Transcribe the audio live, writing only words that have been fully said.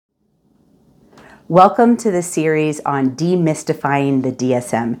Welcome to the series on demystifying the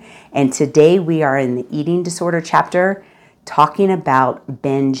DSM. And today we are in the eating disorder chapter talking about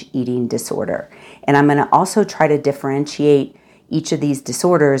binge eating disorder. And I'm going to also try to differentiate each of these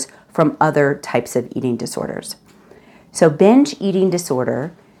disorders from other types of eating disorders. So binge eating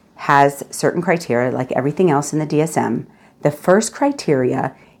disorder has certain criteria like everything else in the DSM. The first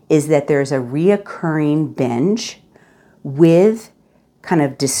criteria is that there's a reoccurring binge with kind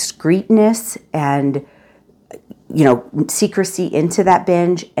of discreteness and, secrecy into that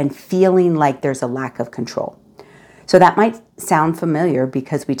binge and feeling like there's a lack of control. So that might sound familiar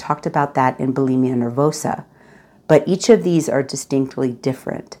because we talked about that in bulimia nervosa, but each of these are distinctly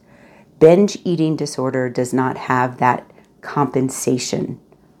different. Binge eating disorder does not have that compensation,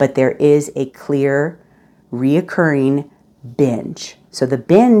 but there is a clear, reoccurring binge. So the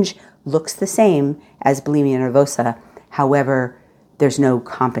binge looks the same as bulimia nervosa, however, there's no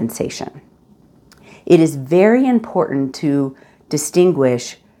compensation. It is very important to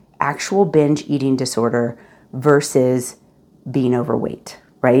distinguish actual binge eating disorder versus being overweight,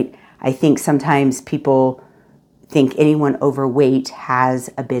 right? I think sometimes people think anyone overweight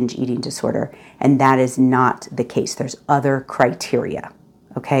has a binge eating disorder, and that is not the case. There's other criteria,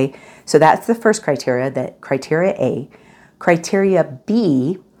 okay? So that's the first criteria, that criteria A. Criteria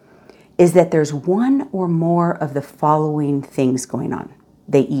B is that there's one or more of the following things going on.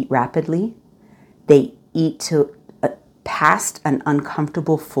 They eat rapidly. They eat to past an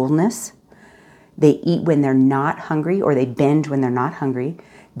uncomfortable fullness. They eat when they're not hungry, or they binge when they're not hungry.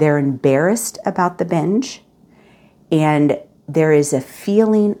 They're embarrassed about the binge. And there is a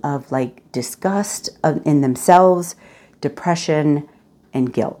feeling of like disgust in themselves, depression,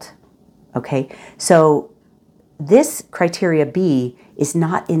 and guilt. Okay? So this criteria B is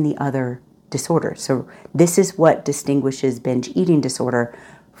not in the other disorders. So this is what distinguishes binge eating disorder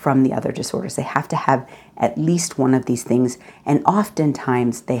from the other disorders. They have to have at least one of these things, and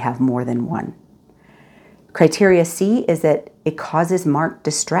oftentimes they have more than one. Criteria C is that it causes marked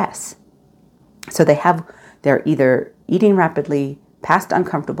distress. So they're either eating rapidly, past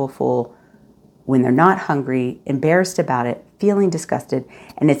uncomfortable full, when they're not hungry, embarrassed about it, feeling disgusted,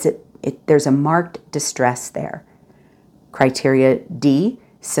 and there's a marked distress there. Criteria D,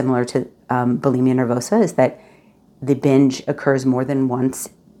 similar to bulimia nervosa, is that the binge occurs more than once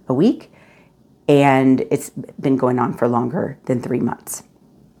a week, and it's been going on for longer than 3 months.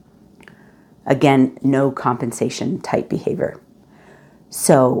 Again, no compensation type behavior.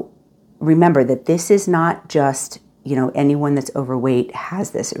 So remember that this is not just, anyone that's overweight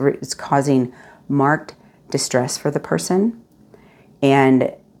has this. It's causing marked distress for the person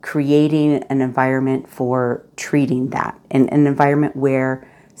and creating an environment for treating that, and an environment where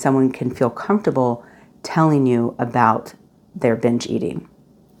someone can feel comfortable telling you about their binge eating.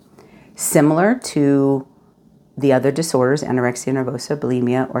 Similar to the other disorders, anorexia nervosa,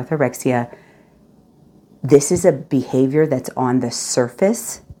 bulimia, orthorexia, this is a behavior that's on the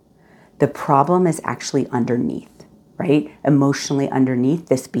surface. The problem is actually underneath, right? Emotionally underneath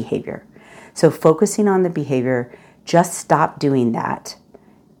this behavior. So focusing on the behavior, just stop doing that,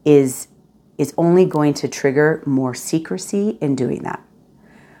 is only going to trigger more secrecy in doing that.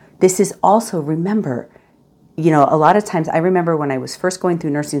 This is also, remember, a lot of times I remember when I was first going through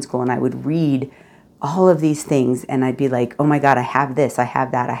nursing school and I would read all of these things and I'd be like, oh my God, I have this, I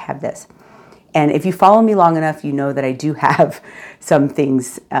have that, I have this. And if you follow me long enough, you know that I do have some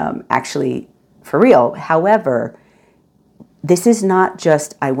things actually for real. However, this is not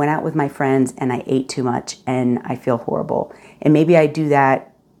just I went out with my friends and I ate too much and I feel horrible. And maybe I do that,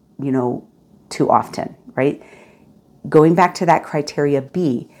 too often, right? Going back to that criteria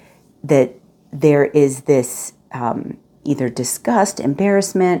B, that there is this either disgust,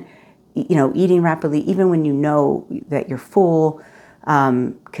 embarrassment, eating rapidly, even when you know that you're full,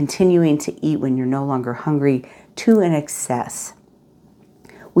 continuing to eat when you're no longer hungry, to an excess.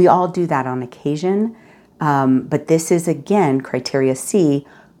 We all do that on occasion, but this is, again, criteria C,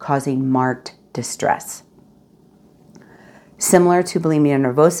 causing marked distress. Similar to bulimia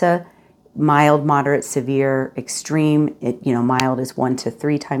nervosa, mild, moderate, severe, extreme. Mild is 1 to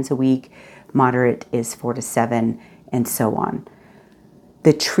 3 times a week. Moderate is 4 to 7, and so on.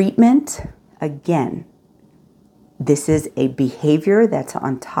 The treatment, again, this is a behavior that's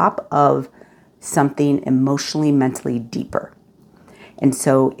on top of something emotionally, mentally deeper. And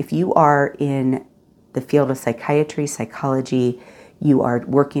so if you are in the field of psychiatry, psychology, you are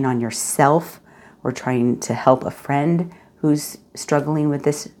working on yourself or trying to help a friend who's struggling with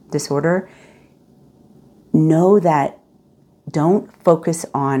this disorder, know that don't focus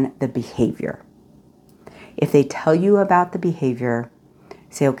on the behavior. If they tell you about the behavior,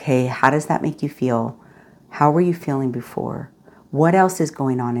 Say, okay, how does that make you feel? How were you feeling before? What else is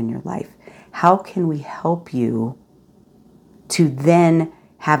going on in your life? How can we help you to then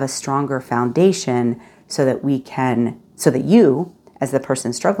have a stronger foundation so that you, as the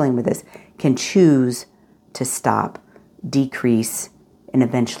person struggling with this, can choose to stop, decrease, and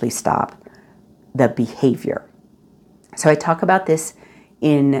eventually stop the behavior. So I talk about this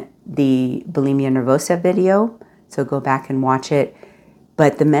in the bulimia nervosa video, so go back and watch it.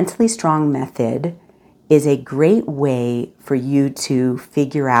 But the mentally strong method is a great way for you to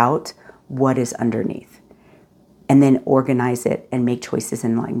figure out what is underneath and then organize it and make choices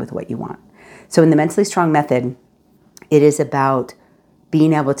in line with what you want. So in the mentally strong method, it is about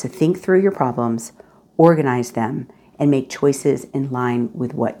being able to think through your problems, organize them, and make choices in line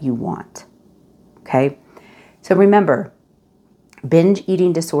with what you want. Okay? So remember, binge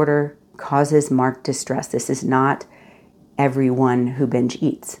eating disorder causes marked distress. This is not everyone who binge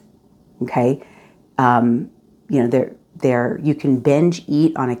eats. Okay? You can binge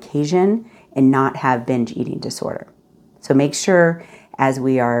eat on occasion and not have binge eating disorder. So make sure as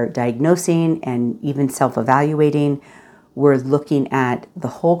we are diagnosing and even self-evaluating, we're looking at the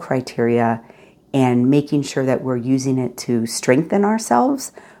whole criteria and making sure that we're using it to strengthen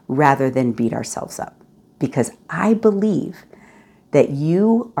ourselves rather than beat ourselves up. Because I believe that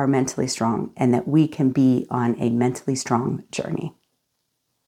you are mentally strong and that we can be on a mentally strong journey.